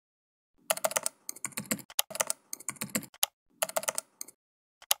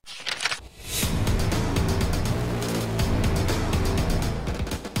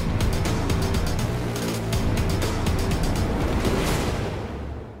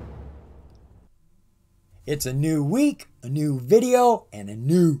It's a new week, a new video, and a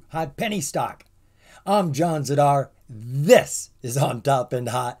new hot penny stock. I'm John Zidar. This is On Top and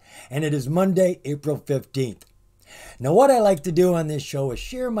Hot, and it is Monday, April 15th. Now, what I like to do on this show is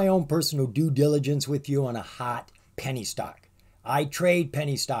share my own personal due diligence with you on a hot penny stock. I trade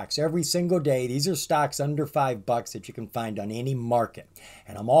penny stocks every single day. These are stocks under $5 that you can find on any market.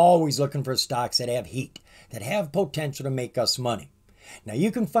 And I'm always looking for stocks that have heat, that have potential to make us money. Now,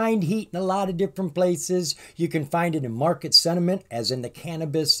 you can find heat in a lot of different places. You can find it in market sentiment, as in the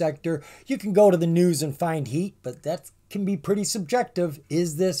cannabis sector. You can go to the news and find heat, but that can be pretty subjective.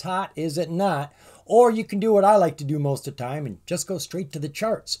 Is this hot? Is it not? Or you can do what I like to do most of the time and just go straight to the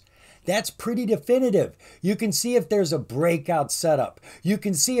charts. That's pretty definitive. You can see if there's a breakout setup. You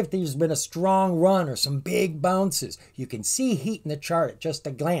can see if there's been a strong run or some big bounces. You can see heat in the chart at just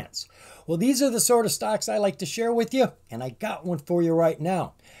a glance. Well, these are the sort of stocks I like to share with you, and I got one for you right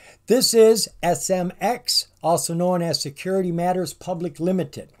now. This is SMX, also known as Security Matters Public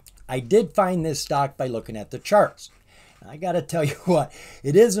Limited. I did find this stock by looking at the charts. I got to tell you what,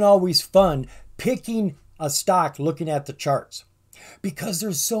 it isn't always fun picking a stock looking at the charts, because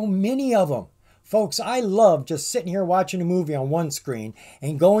there's so many of them. Folks, I love just sitting here watching a movie on one screen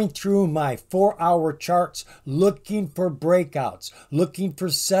and going through my 4-hour charts, looking for breakouts, looking for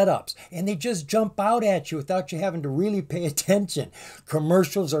setups, and they just jump out at you without you having to really pay attention.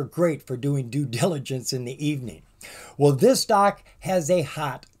 Commercials are great for doing due diligence in the evening. Well, this stock has a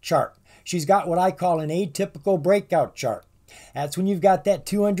hot chart. She's got what I call an atypical breakout chart. That's when you've got that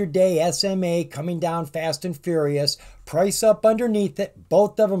 200-day SMA coming down fast and furious, price up underneath it,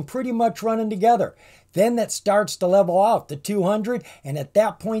 both of them pretty much running together. Then that starts to level out the 200, and at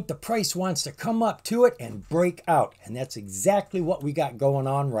that point the price wants to come up to it and break out. And that's exactly what we got going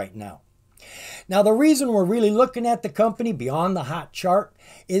on right now. Now, the reason we're really looking at the company beyond the hot chart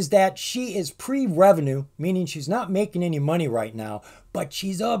is that she is pre-revenue, meaning she's not making any money right now, but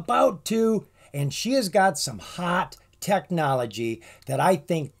she's about to, and she has got some hot technology that I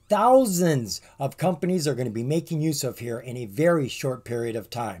think thousands of companies are going to be making use of here in a very short period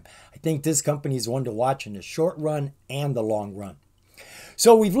of time. I think this company is one to watch in the short run and the long run.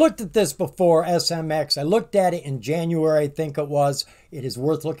 So we've looked at this before, SMX. I looked at it in January, I think it was. It is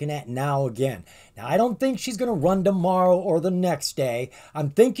worth looking at now again. Now, I don't think she's going to run tomorrow or the next day. I'm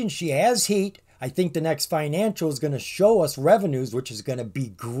thinking she has heat. I think the next financial is going to show us revenues, which is going to be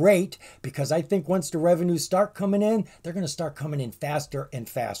great, because I think once the revenues start coming in, they're going to start coming in faster and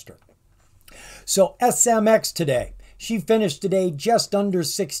faster. So SMX today, she finished today just under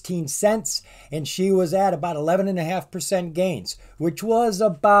 16 cents, and she was at about 11.5% gains, which was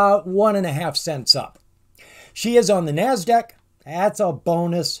about 1.5 cents up. She is on the NASDAQ. That's a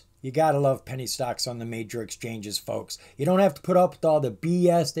bonus. You got to love penny stocks on the major exchanges, folks. You don't have to put up with all the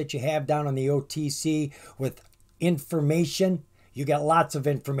BS that you have down on the OTC with information. You got lots of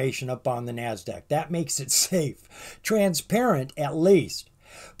information up on the NASDAQ. That makes it safe. Transparent, at least.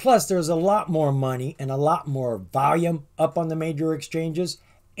 Plus, there's a lot more money and a lot more volume up on the major exchanges.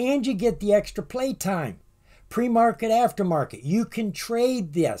 And you get the extra playtime. Pre-market, aftermarket. You can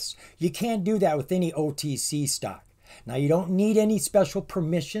trade this. You can't do that with any OTC stock. Now, you don't need any special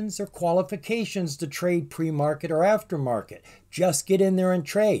permissions or qualifications to trade pre-market or aftermarket. Just get in there and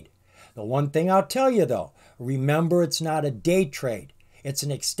trade. The one thing I'll tell you, though, remember it's not a day trade. It's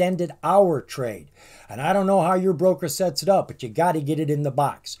an extended hour trade. And I don't know how your broker sets it up, but you got to get it in the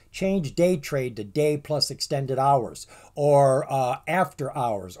box. Change day trade to day plus extended hours, or after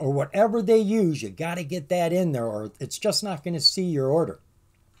hours, or whatever they use. You got to get that in there, or it's just not going to see your order.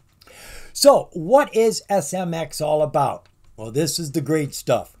 So, what is SMX all about? Well, this is the great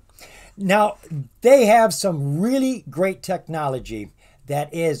stuff. Now, they have some really great technology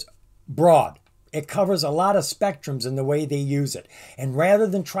that is broad. It covers a lot of spectrums in the way they use it. And rather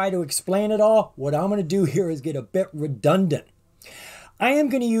than try to explain it all, what I'm going to do here is get a bit redundant. I am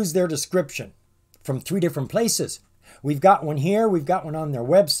going to use their description from 3 different places. We've got one here, we've got one on their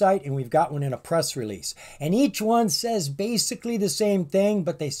website, and we've got one in a press release. And each one says basically the same thing,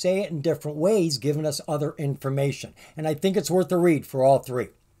 but they say it in different ways, giving us other information. And I think it's worth a read for all 3.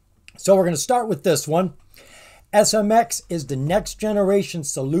 So we're going to start with this one. SMX is the next generation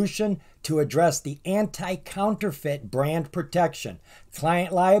solution to address the anti-counterfeit brand protection,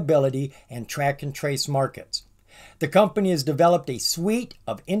 client liability, and track and trace markets. The company has developed a suite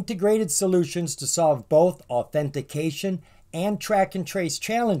of integrated solutions to solve both authentication and track and trace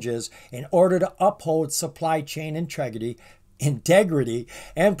challenges in order to uphold supply chain integrity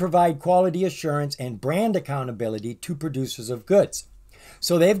and provide quality assurance and brand accountability to producers of goods.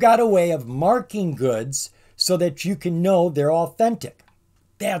 So they've got a way of marking goods so that you can know they're authentic.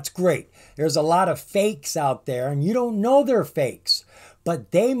 That's great. There's a lot of fakes out there and you don't know they're fakes,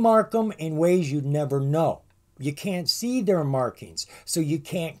 but they mark them in ways you'd never know. You can't see their markings, so you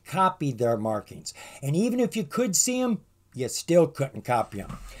can't copy their markings. And even if you could see them, you still couldn't copy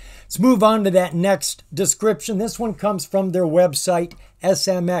them. Let's move on to that next description. This one comes from their website,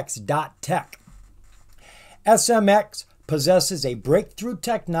 smx.tech. SMX possesses a breakthrough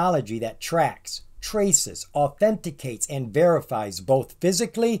technology that tracks, traces, authenticates, and verifies both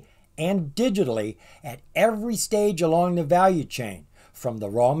physically and digitally at every stage along the value chain, from the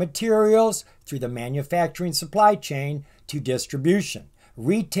raw materials through the manufacturing supply chain to distribution,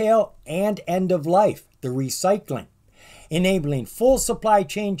 retail, and end of life, the recycling, enabling full supply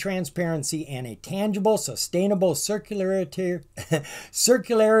chain transparency and a tangible, sustainable circularity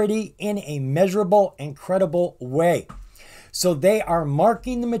in a measurable and credible way. So they are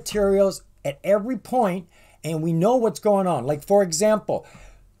marking the materials at every point, and we know what's going on. Like, for example,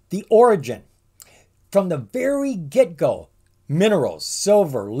 the origin. From the very get-go, minerals,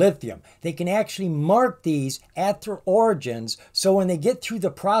 silver, lithium, they can actually mark these at their origins, so when they get through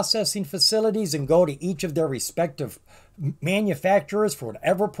the processing facilities and go to each of their respective manufacturers for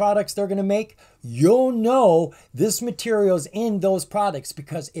whatever products they're going to make, you'll know this material is in those products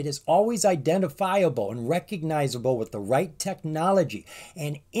because it is always identifiable and recognizable with the right technology.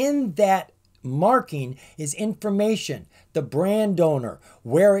 And in that marking is information, the brand owner,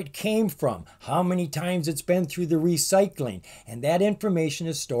 where it came from, how many times it's been through the recycling, and that information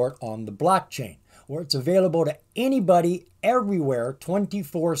is stored on the blockchain, where it's available to anybody everywhere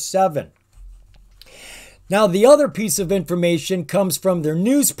 24/7. Now, the other piece of information comes from their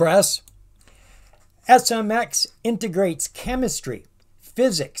news press. SMX integrates chemistry,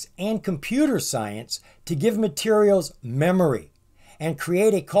 physics, and computer science to give materials memory and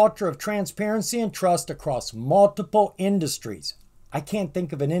create a culture of transparency and trust across multiple industries. I can't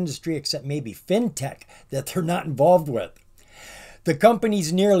think of an industry except maybe fintech that they're not involved with. The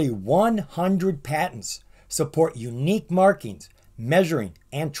company's nearly 100 patents support unique markings, measuring,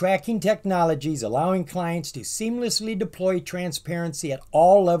 and tracking technologies, allowing clients to seamlessly deploy transparency at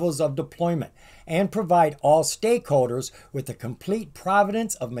all levels of deployment and provide all stakeholders with a complete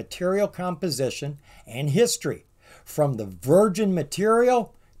provenance of material composition and history, from the virgin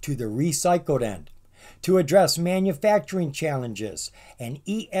material to the recycled end, to address manufacturing challenges and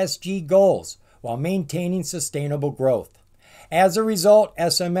ESG goals while maintaining sustainable growth. As a result,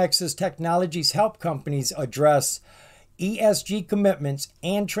 SMX's technologies help companies address ESG commitments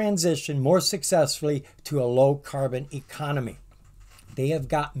and transition more successfully to a low-carbon economy. They have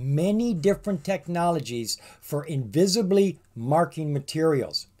got many different technologies for invisibly marking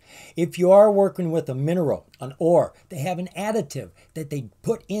materials. If you are working with a mineral, an ore, they have an additive that they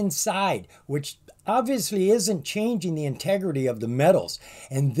put inside, which obviously isn't changing the integrity of the metals.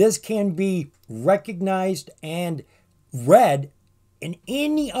 And this can be recognized and read in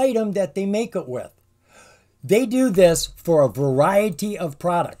any item that they make it with. They do this for a variety of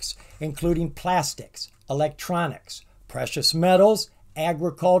products, including plastics, electronics, precious metals,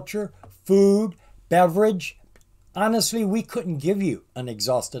 agriculture, food, beverage. Honestly, we couldn't give you an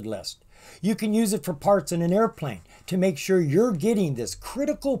exhausted list. You can use it for parts in an airplane to make sure you're getting this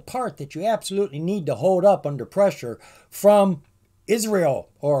critical part that you absolutely need to hold up under pressure from Israel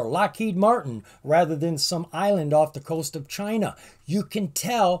or Lockheed Martin rather than some island off the coast of China. You can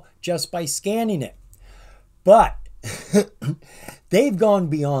tell just by scanning it. But they've gone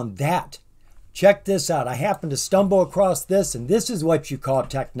beyond that. Check this out. I happened to stumble across this, and this is what you call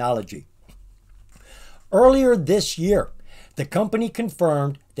technology. Earlier this year, the company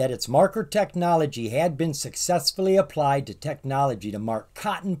confirmed that its marker technology had been successfully applied to technology to mark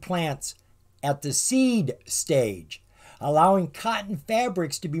cotton plants at the seed stage, allowing cotton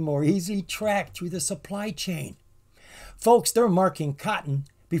fabrics to be more easily tracked through the supply chain. Folks, they're marking cotton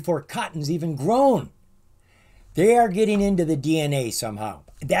before cotton's even grown. They are getting into the DNA somehow.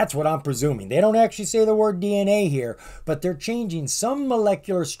 That's what I'm presuming. They don't actually say the word DNA here, but they're changing some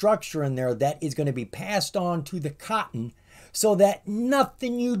molecular structure in there that is going to be passed on to the cotton so that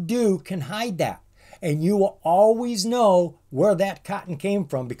nothing you do can hide that. And you will always know where that cotton came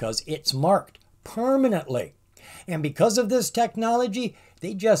from because it's marked permanently. And because of this technology,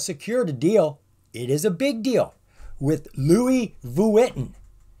 they just secured a deal. It is a big deal with Louis Vuitton.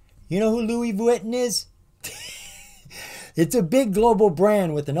 You know who Louis Vuitton is? It's a big global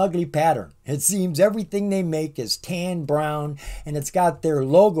brand with an ugly pattern. It seems everything they make is tan brown, and it's got their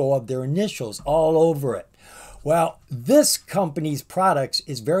logo of their initials all over it. Well, this company's products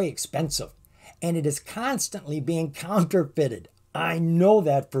is very expensive, and it is constantly being counterfeited. I know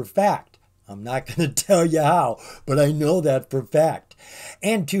that for fact. I'm not going to tell you how, but I know that for fact.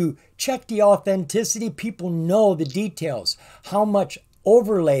 And to check the authenticity, people know the details, how much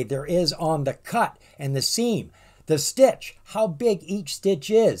overlay there is on the cut and the seam, the stitch, how big each stitch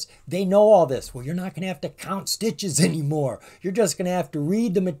is. They know all this. Well, you're not going to have to count stitches anymore. You're just going to have to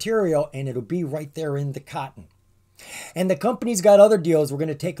read the material and it'll be right there in the cotton. And the company's got other deals we're going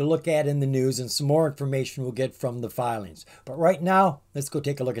to take a look at in the news, and some more information we'll get from the filings. But right now, let's go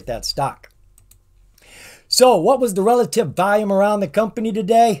take a look at that stock. So what was the relative volume around the company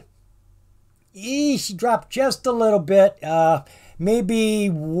today? She dropped just a little bit, maybe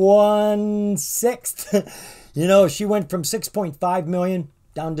 1/6. You know, she went from 6.5 million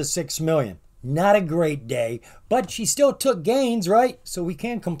down to 6 million. Not a great day, but she still took gains, right? So we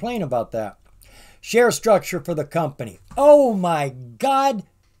can't complain about that. Share structure for the company. Oh my God.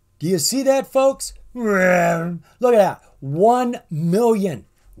 Do you see that, folks? Look at that. 1 million.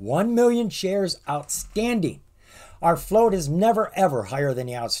 1 million shares outstanding. Our float is never ever higher than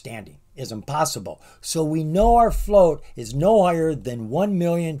the outstanding. It's impossible. So we know our float is no higher than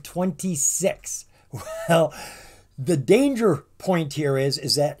 1,026,000. Well, the danger point here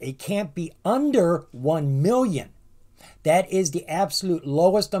is that it can't be under 1 million. That is the absolute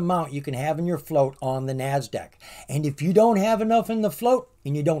lowest amount you can have in your float on the NASDAQ. And if you don't have enough in the float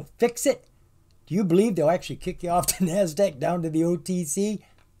and you don't fix it, do you believe they'll actually kick you off the NASDAQ down to the OTC?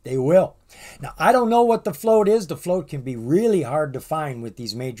 They will. Now, I don't know what the float is. The float can be really hard to find with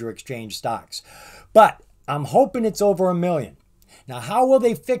these major exchange stocks. But I'm hoping it's over 1 million. Now, how will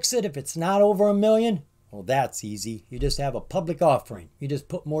they fix it if it's not over 1 million? Well, that's easy. You just have a public offering. You just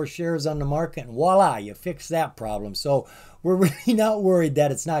put more shares on the market and voila, you fix that problem. So we're really not worried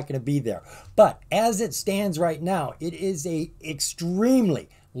that it's not going to be there. But as it stands right now, it is a extremely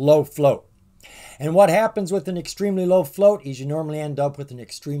low float. And what happens with an extremely low float is you normally end up with an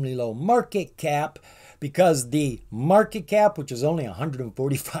extremely low market cap, because the market cap, which is only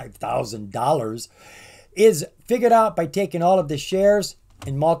 $145,000, is figured out by taking all of the shares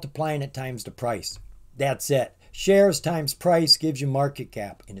and multiplying it times the price. That's it. Shares times price gives you market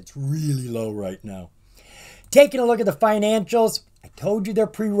cap, and it's really low right now. Taking a look at the financials, I told you they're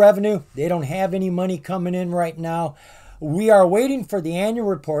pre-revenue. They don't have any money coming in right now. We are waiting for the annual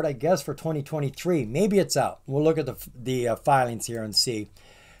report, I guess, for 2023. Maybe it's out. We'll look at the filings here and see.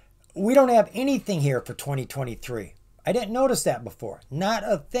 We don't have anything here for 2023. I didn't notice that before. Not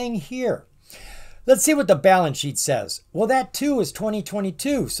a thing here. Let's see what the balance sheet says. Well, that too is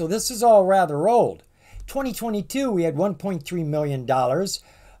 2022, so this is all rather old. 2022, we had $1.3 million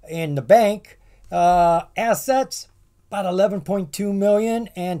in the bank. Assets, about $11.2 million,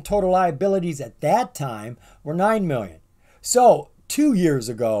 and total liabilities at that time were $9 million. So 2 years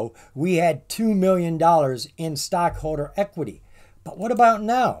ago, we had $2 million in stockholder equity. But what about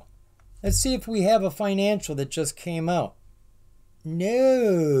now? Let's see if we have a financial that just came out.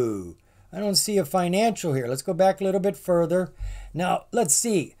 No, I don't see a financial here. Let's go back a little bit further. Now, let's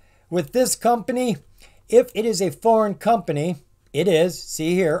see. With this company, if it is a foreign company, it is,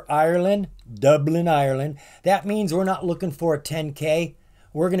 see here, Ireland, Dublin, Ireland. That means we're not looking for a 10K.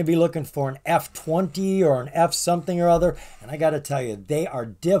 We're going to be looking for an F20 or an F something or other. And I got to tell you, they are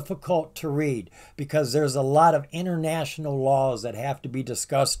difficult to read because there's a lot of international laws that have to be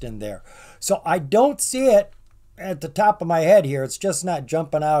discussed in there. So I don't see it at the top of my head here. It's just not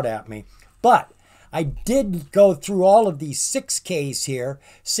jumping out at me. But I did go through all of these 6Ks here.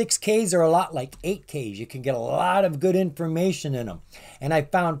 6Ks are a lot like 8Ks. You can get a lot of good information in them. And I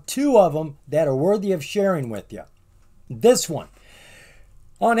found 2 of them that are worthy of sharing with you. This one.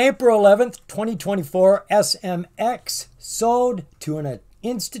 On April 11th, 2024, SMX sold to an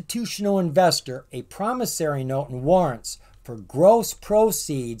institutional investor a promissory note and warrants for gross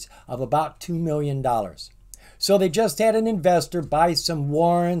proceeds of about $2 million. So they just had an investor buy some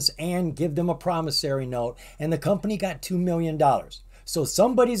warrants and give them a promissory note, and the company got $2 million. So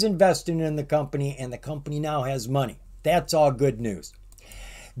somebody's investing in the company, and the company now has money. That's all good news.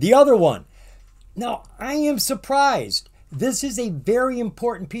 The other one. Now, I am surprised. This is a very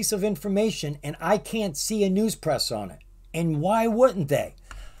important piece of information, and I can't see a news press on it. And why wouldn't they?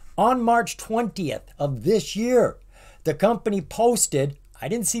 On March 20th of this year, the company posted, I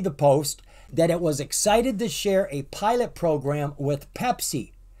didn't see the post, that it was excited to share a pilot program with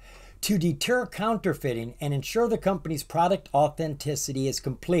Pepsi to deter counterfeiting and ensure the company's product authenticity is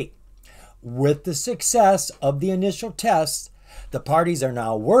complete. With the success of the initial tests, the parties are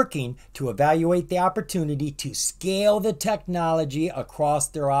now working to evaluate the opportunity to scale the technology across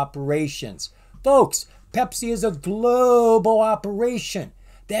their operations. Folks, Pepsi is a global operation.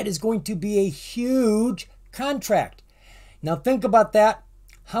 That is going to be a huge contract. Now think about that.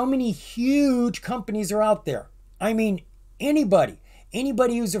 How many huge companies are out there? I mean, anybody.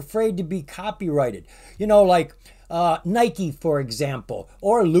 Anybody who's afraid to be copyrighted, you know, like Nike, for example,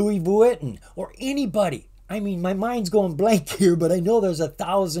 or Louis Vuitton, or anybody. I mean, my mind's going blank here, but I know there's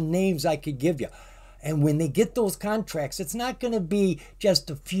 1,000 names I could give you. And when they get those contracts, it's not going to be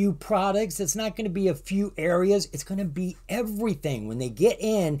just a few products. It's not going to be a few areas. It's going to be everything. When they get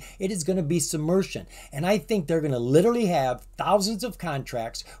in, it is going to be submersion. And I think they're going to literally have thousands of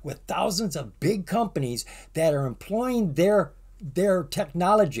contracts with thousands of big companies that are employing their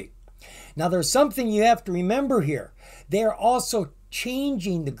technology. Now, there's something you have to remember here. They're also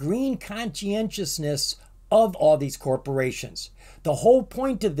changing the green conscientiousness of all these corporations. The whole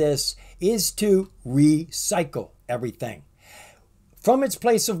point of this is to recycle everything. From its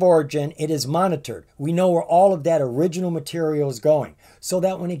place of origin, it is monitored. We know where all of that original material is going, so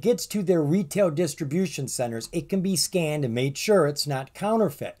that when it gets to their retail distribution centers, it can be scanned and made sure it's not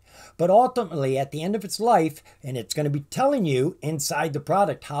counterfeit. But ultimately, at the end of its life, and it's going to be telling you inside the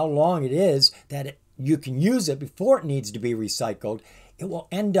product how long it is that you can use it before it needs to be recycled, it will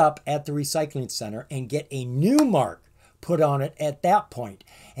end up at the recycling center and get a new mark put on it at that point.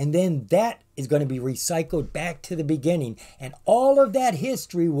 And then that is going to be recycled back to the beginning. And all of that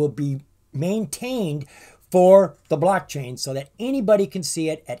history will be maintained for the blockchain so that anybody can see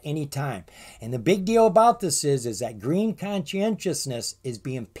it at any time. And the big deal about this is that green conscientiousness is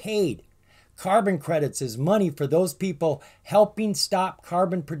being paid. Carbon credits is money for those people helping stop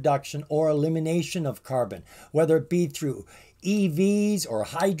carbon production or elimination of carbon, whether it be through EVs or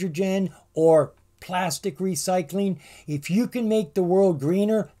hydrogen or plastic recycling. If you can make the world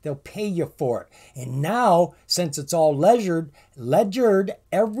greener, they'll pay you for it. And now, since it's all ledgered,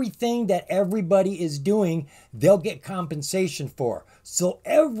 everything that everybody is doing, they'll get compensation for. So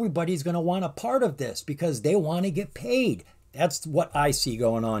everybody's going to want a part of this because they want to get paid. That's what I see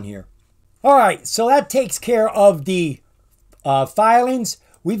going on here. All right, so that takes care of the filings.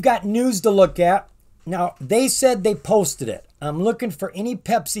 We've got news to look at. Now, they said they posted it. I'm looking for any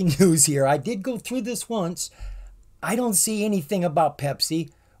Pepsi news here. I did go through this once. I don't see anything about Pepsi.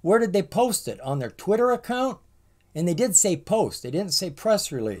 Where did they post it? On their Twitter account? And they did say post. They didn't say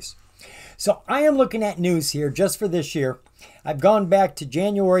press release. So I am looking at news here just for this year. I've gone back to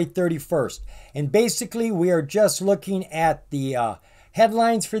January 31st. And basically, we are just looking at the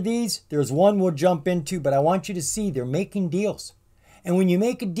headlines for these. There's one we'll jump into, but I want you to see they're making deals. And when you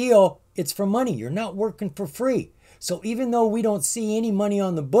make a deal, it's for money. You're not working for free. So even though we don't see any money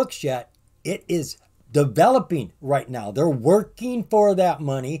on the books yet, it is developing right now. They're working for that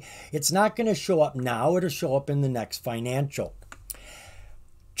money. It's not going to show up now. It'll show up in the next financial.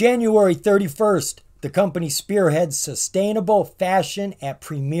 January 31st, the company spearheads sustainable fashion at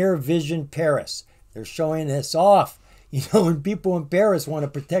Premier Vision Paris. They're showing this off. You know, when people in Paris want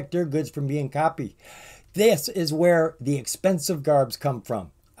to protect their goods from being copied. This is where the expensive garbs come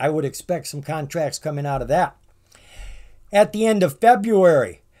from. I would expect some contracts coming out of that. At the end of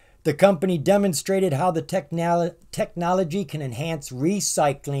February, the company demonstrated how the technology can enhance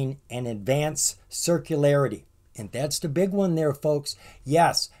recycling and advance circularity. And that's the big one there, folks.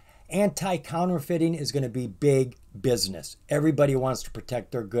 Yes, anti-counterfeiting is going to be big business. Everybody wants to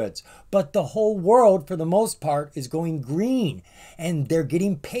protect their goods. But the whole world, for the most part, is going green. And they're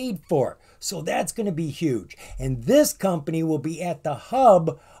getting paid for it. So that's going to be huge. And this company will be at the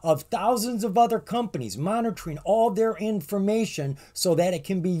hub of thousands of other companies, monitoring all their information so that it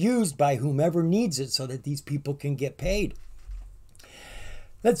can be used by whomever needs it so that these people can get paid.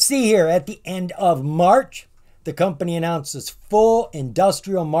 Let's see here. At the end of March, the company announced its full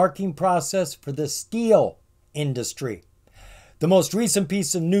industrial marking process for the steel industry. The most recent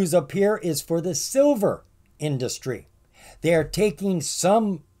piece of news up here is for the silver industry. They are taking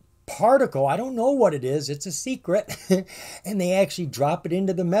some particle, I don't know what it is, it's a secret, and they actually drop it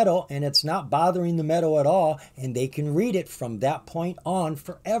into the metal and it's not bothering the metal at all, and they can read it from that point on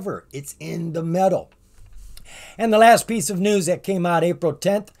forever. It's in the metal. And the last piece of news that came out April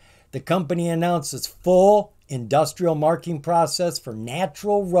 10th, the company announced its full industrial marking process for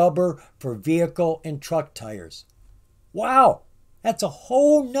natural rubber for vehicle and truck tires. Wow! That's a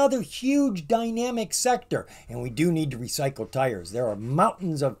whole nother huge dynamic sector. And we do need to recycle tires. There are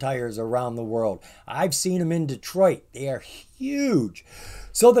mountains of tires around the world. I've seen them in Detroit. They are huge.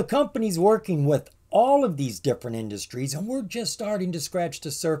 So the company's working with all of these different industries, and we're just starting to scratch the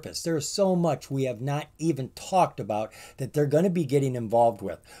surface. There's so much we have not even talked about that they're going to be getting involved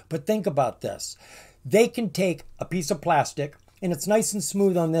with. But think about this. They can take a piece of plastic, and it's nice and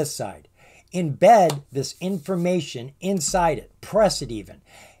smooth on this side. Embed this information inside it, press it even.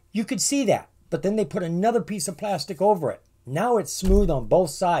 You could see that, but then they put another piece of plastic over it. Now it's smooth on both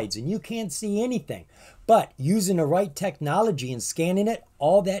sides and you can't see anything. But using the right technology and scanning it,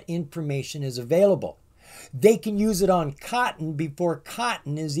 all that information is available. They can use it on cotton before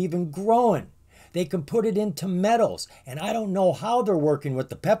cotton is even growing. They can put it into metals. And I don't know how they're working with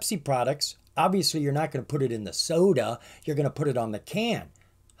the Pepsi products. Obviously, you're not going to put it in the soda. You're going to put it on the can.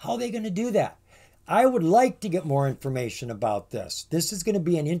 How are they going to do that? I would like to get more information about this. This is going to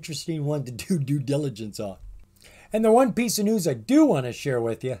be an interesting one to do due diligence on. And the one piece of news I do want to share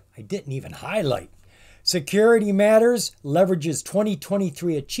with you, I didn't even highlight. Security Matters leverages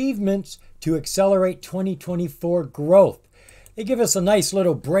 2023 achievements to accelerate 2024 growth. They give us a nice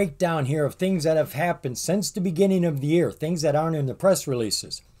little breakdown here of things that have happened since the beginning of the year, things that aren't in the press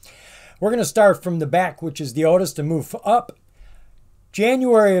releases. We're going to start from the back, which is the oldest, and move up.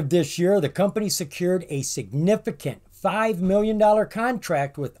 January of this year, the company secured a significant $5 million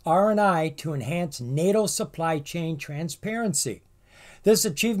contract with R&I to enhance NATO supply chain transparency. This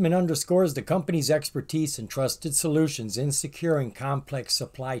achievement underscores the company's expertise and trusted solutions in securing complex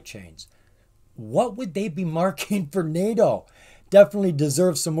supply chains. What would they be marking for NATO? Definitely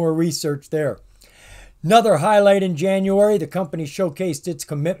deserves some more research there. Another highlight in January, the company showcased its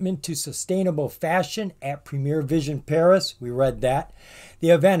commitment to sustainable fashion at Premier Vision Paris. We read that.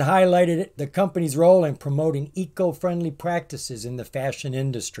 The event highlighted the company's role in promoting eco-friendly practices in the fashion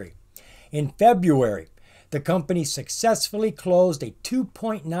industry. In February, the company successfully closed a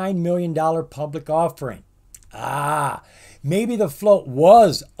 $2.9 million public offering. Maybe the float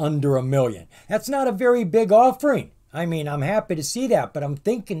was under $1 million. That's not a very big offering. I mean, I'm happy to see that, but I'm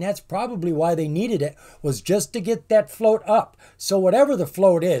thinking that's probably why they needed it, was just to get that float up. So whatever the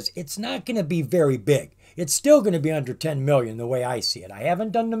float is, it's not going to be very big. It's still going to be under 10 million the way I see it. I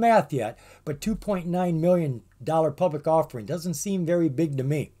haven't done the math yet, but $2.9 million public offering doesn't seem very big to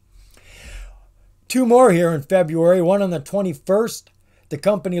me. Two more here in February, one on the 21st. The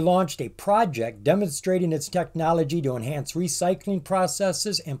company launched a project demonstrating its technology to enhance recycling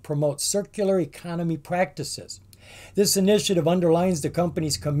processes and promote circular economy practices. This initiative underlines the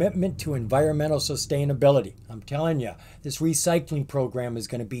company's commitment to environmental sustainability. I'm telling you, this recycling program is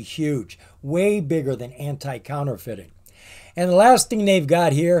going to be huge, way bigger than anti-counterfeiting. And the last thing they've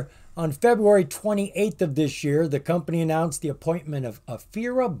got here, on February 28th of this year, the company announced the appointment of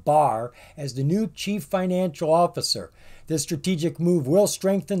Afira Barr as the new Chief Financial Officer. This strategic move will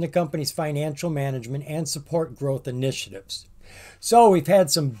strengthen the company's financial management and support growth initiatives. So we've had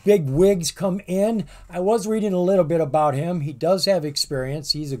some big wigs come in. I was reading a little bit about him. He does have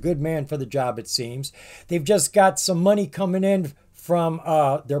experience. He's a good man for the job, it seems. They've just got some money coming in from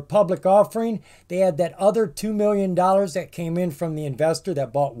their public offering. They had that other $2 million that came in from the investor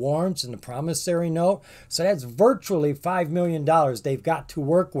that bought warrants and the promissory note. So that's virtually $5 million they've got to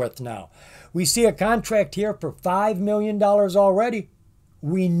work with now. We see a contract here for $5 million already.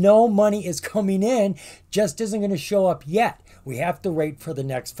 We know money is coming in, just isn't going to show up yet. We have to wait for the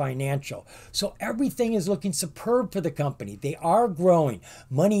next financial. So everything is looking superb for the company. They are growing.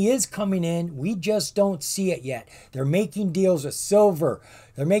 Money is coming in. We just don't see it yet. They're making deals with silver.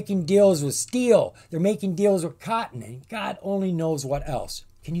 They're making deals with steel. They're making deals with cotton. And God only knows what else.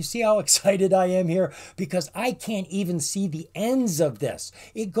 Can you see how excited I am here? Because I can't even see the ends of this.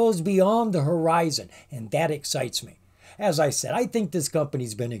 It goes beyond the horizon, and that excites me. As I said, I think this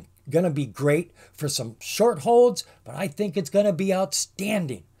company's going to be great for some short holds, but I think it's going to be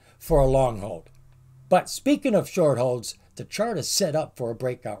outstanding for a long hold. But speaking of short holds, the chart is set up for a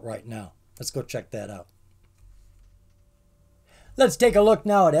breakout right now. Let's go check that out. Let's take a look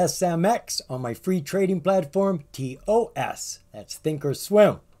now at SMX on my free trading platform, TOS. That's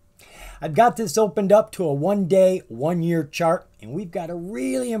Thinkorswim. I've got this opened up to a 1-day, 1-year chart, and we've got a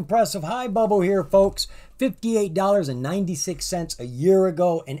really impressive high bubble here, folks. $58.96 a year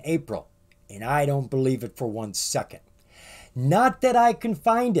ago in April, and I don't believe it for 1 second. Not that I can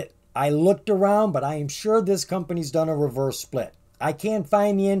find it. I looked around, but I am sure this company's done a reverse split. I can't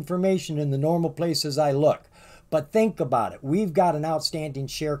find the information in the normal places I look, but think about it. We've got an outstanding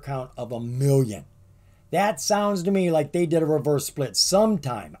share count of 1 million. That sounds to me like they did a reverse split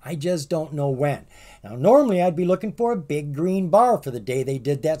sometime. I just don't know when. Now, normally I'd be looking for a big green bar for the day they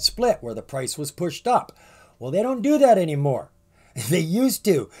did that split where the price was pushed up. Well, they don't do that anymore. They used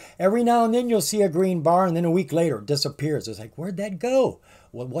to. Every now and then you'll see a green bar and then a week later it disappears. It's like, where'd that go?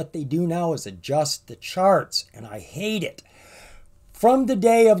 Well, what they do now is adjust the charts, and I hate it. From the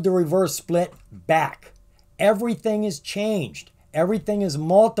day of the reverse split back, everything is changed. Everything is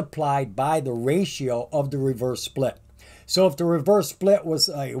multiplied by the ratio of the reverse split. So if the reverse split was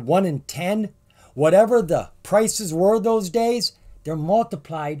 1 in 10, whatever the prices were those days, they're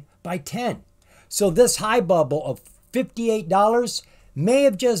multiplied by 10. So this high bubble of $58 may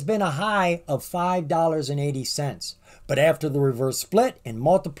have just been a high of $5.80. But after the reverse split and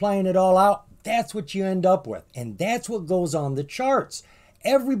multiplying it all out, that's what you end up with. And that's what goes on the charts.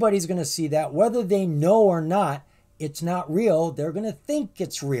 Everybody's going to see that whether they know or not. It's not real. They're going to think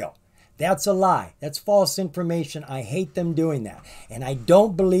it's real. That's a lie. That's false information. I hate them doing that. And I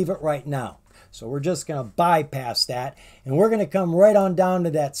don't believe it right now. So we're just going to bypass that. And we're going to come right on down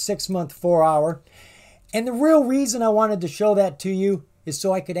to that 6-month 4-hour. And the real reason I wanted to show that to you is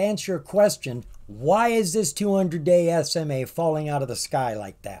so I could answer your question. Why is this 200-day SMA falling out of the sky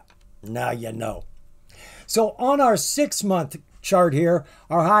like that? Now you know. So on our 6-month chart here,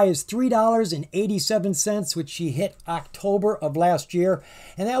 our high is $3.87, which she hit October of last year.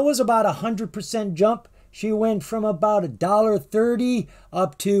 And that was about a 100% jump. She went from about $1.30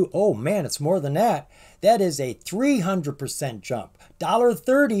 up to, oh man, it's more than that. That is a 300% jump.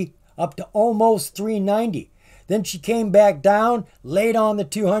 $1.30 up to almost $3.90. Then she came back down, laid on the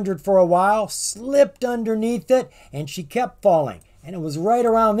 200 for a while, slipped underneath it, and she kept falling. And it was right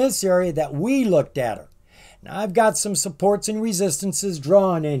around this area that we looked at her. Now I've got some supports and resistances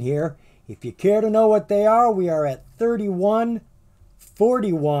drawn in here. If you care to know what they are, we are at 31,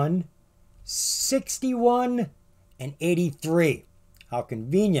 41, 61, and 83. How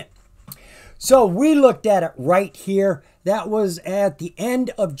convenient. So we looked at it right here. That was at the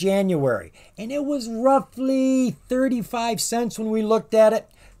end of January. And it was roughly 35 cents when we looked at it.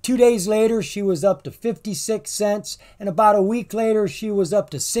 2 days later, she was up to 56 cents. And about a week later, she was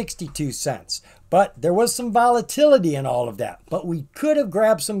up to 62 cents. But there was some volatility in all of that. But we could have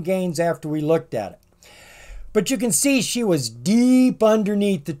grabbed some gains after we looked at it. But you can see she was deep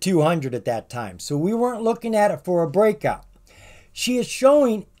underneath the 200 at that time. So we weren't looking at it for a breakout. She is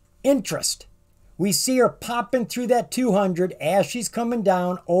showing interest. We see her popping through that 200 as she's coming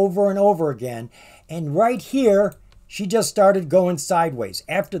down over and over again. And right here, she just started going sideways.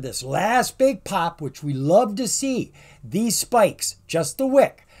 After this last big pop, which we love to see, these spikes, just the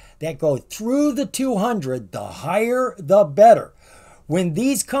wick, that go through the 200, the higher, the better. When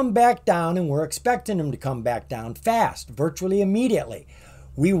these come back down, and we're expecting them to come back down fast, virtually immediately,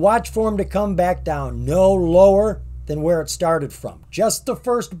 we watch for them to come back down no lower than where it started from. Just the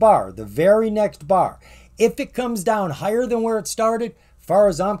first bar, the very next bar. If it comes down higher than where it started, far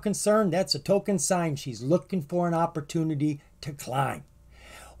as I'm concerned, that's a token sign she's looking for an opportunity to climb.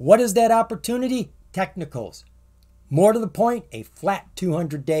 What is that opportunity? Technicals. More to the point, a flat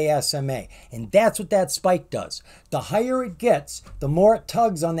 200-day SMA. And that's what that spike does. The higher it gets, the more it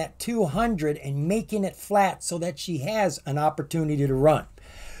tugs on that 200 and making it flat so that she has an opportunity to run.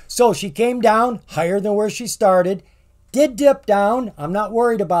 So she came down higher than where she started. Did dip down. I'm not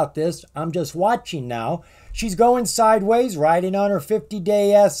worried about this. I'm just watching now. She's going sideways, riding on her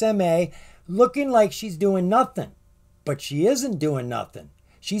 50-day SMA, looking like she's doing nothing. But she isn't doing nothing.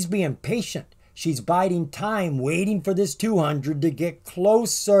 She's being patient. She's biding time, waiting for this 200 to get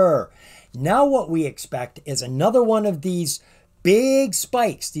closer. Now what we expect is another one of these big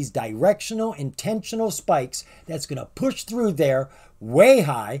spikes, these directional, intentional spikes that's going to push through there way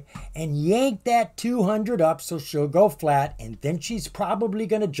high and yank that 200 up so she'll go flat, and then she's probably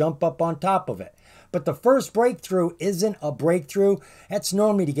going to jump up on top of it. But the first breakthrough isn't a breakthrough. That's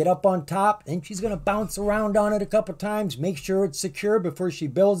normally to get up on top, and she's going to bounce around on it a couple times, make sure it's secure before she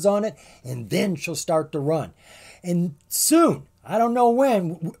builds on it, and then she'll start to run. And soon, I don't know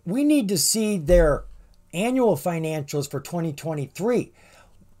when, we need to see their annual financials for 2023.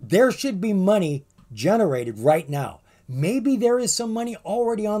 There should be money generated right now. Maybe there is some money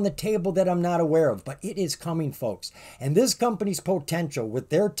already on the table that I'm not aware of, but it is coming, folks. And this company's potential with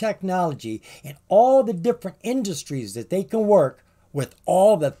their technology and all the different industries that they can work with,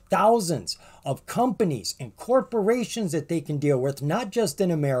 all the thousands of companies and corporations that they can deal with, not just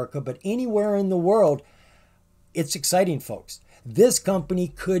in America, but anywhere in the world, it's exciting, folks. This company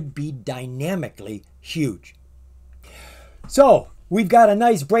could be dynamically huge. So we've got a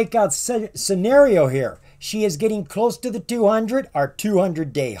nice breakout scenario here. She is getting close to the 200. Our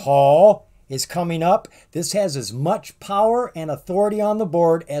 200-day haul is coming up. This has as much power and authority on the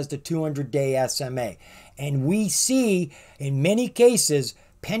board as the 200-day SMA. And we see, in many cases,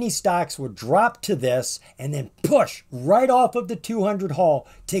 penny stocks will drop to this and then push right off of the 200 haul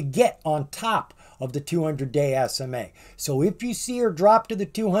to get on top of the 200-day SMA. So if you see her drop to the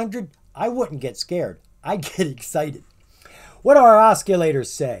 200, I wouldn't get scared. I'd get excited. What do our oscillators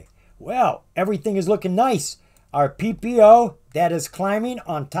say? Well, everything is looking nice. Our PPO, that is climbing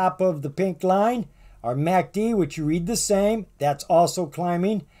on top of the pink line. Our MACD, which you read the same, that's also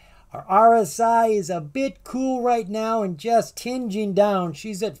climbing. Our RSI is a bit cool right now and just hinging down.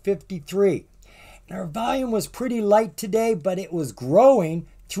 She's at 53. Our volume was pretty light today, but it was growing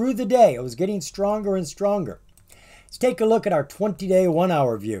through the day. It was getting stronger and stronger. Let's take a look at our 20-day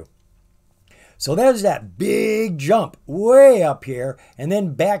 1-hour view. So there's that big jump way up here and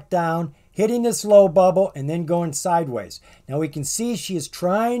then back down, hitting this low bubble and then going sideways. Now we can see she is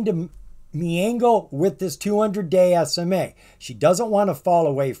trying to meangle with this 200-day SMA. She doesn't want to fall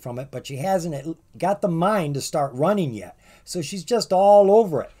away from it, but she hasn't got the mind to start running yet. So she's just all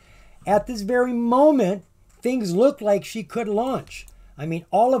over it. At this very moment, things look like she could launch. I mean,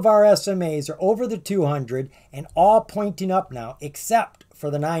 all of our SMAs are over the 200 and all pointing up now, except for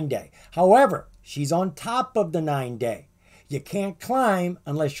the 9-day. However, she's on top of the 9-day. You can't climb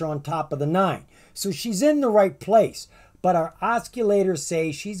unless you're on top of the 9. So she's in the right place. But our oscillators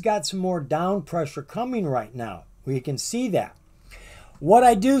say she's got some more down pressure coming right now. We can see that. What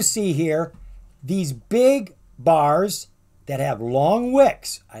I do see here, these big bars that have long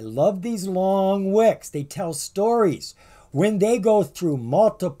wicks. I love these long wicks. They tell stories. When they go through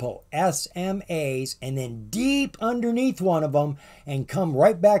multiple SMAs and then deep underneath one of them and come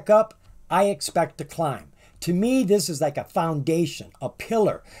right back up, I expect to climb. To me, this is like a foundation, a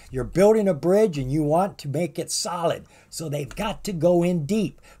pillar. You're building a bridge and you want to make it solid. So they've got to go in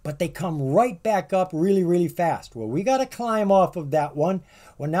deep, but they come right back up really, really fast. Well, we got to climb off of that one.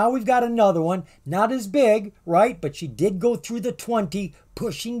 Well, now we've got another one, not as big, right? But she did go through the 20,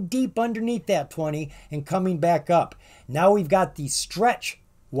 pushing deep underneath that 20 and coming back up. Now we've got these stretch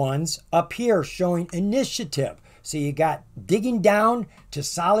ones up here showing initiative. So you got digging down to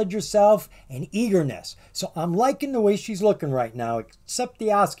solid yourself and eagerness. So I'm liking the way she's looking right now, except the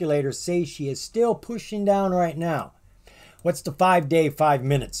oscillators say she is still pushing down right now. What's the 5-day, 5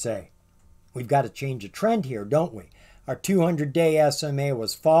 minutes say? We've got to change a trend here, don't we? Our 200-day SMA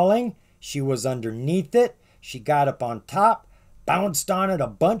was falling. She was underneath it. She got up on top, bounced on it a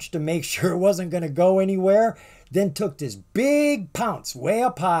bunch to make sure it wasn't going to go anywhere, then took this big pounce way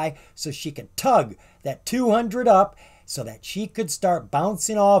up high so she could tug that 200 up so that she could start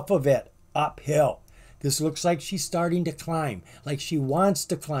bouncing off of it uphill. This looks like she's starting to climb, like she wants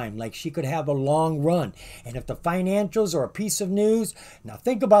to climb, like she could have a long run. And if the financials are a piece of news, now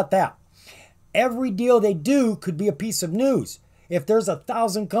think about that. Every deal they do could be a piece of news. If there's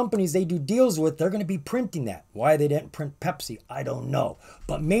 1,000 companies they do deals with, they're going to be printing that. Why they didn't print Pepsi, I don't know.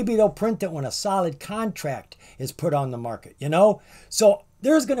 But maybe they'll print it when a solid contract is put on the market, you know? So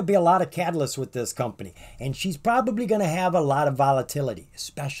there's going to be a lot of catalysts with this company. And she's probably going to have a lot of volatility,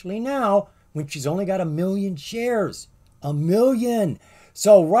 especially now when she's only got 1 million shares. 1 million.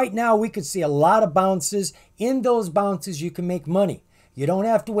 So right now we could see a lot of bounces. In those bounces, you can make money. You don't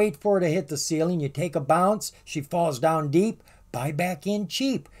have to wait for her to hit the ceiling. You take a bounce, she falls down deep, buy back in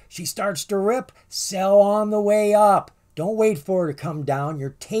cheap. She starts to rip, sell on the way up. Don't wait for her to come down.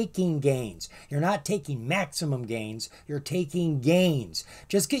 You're taking gains. You're not taking maximum gains. You're taking gains.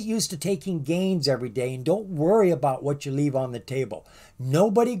 Just get used to taking gains every day and don't worry about what you leave on the table.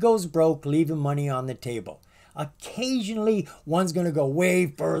 Nobody goes broke leaving money on the table. Occasionally, one's going to go way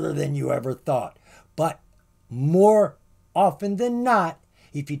further than you ever thought. But more often than not,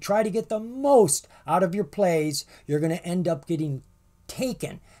 if you try to get the most out of your plays, you're going to end up getting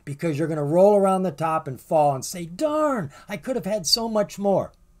taken because you're going to roll around the top and fall and say, darn, I could have had so much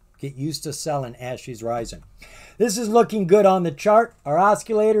more. Get used to selling as she's rising. This is looking good on the chart. Our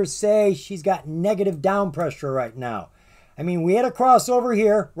oscillators say she's got negative down pressure right now. I mean, we had a crossover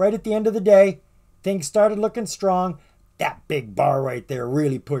here right at the end of the day. Things started looking strong. That big bar right there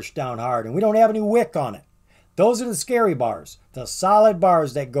really pushed down hard, and we don't have any wick on it. Those are the scary bars, the solid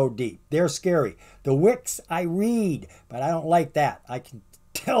bars that go deep. They're scary. The wicks I read, but I don't like that. I can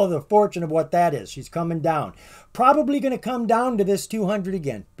tell the fortune of what that is. She's coming down. Probably going to come down to this 200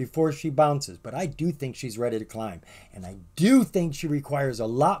 again before she bounces, but I do think she's ready to climb. And I do think she requires a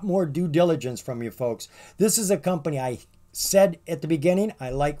lot more due diligence from you folks. This is a company I said at the beginning I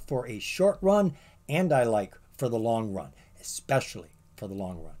like for a short run and I like for the long run, especially for the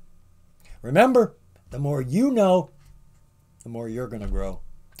long run. Remember, the more you know, the more you're going to grow.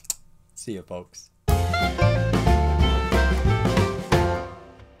 See you, folks.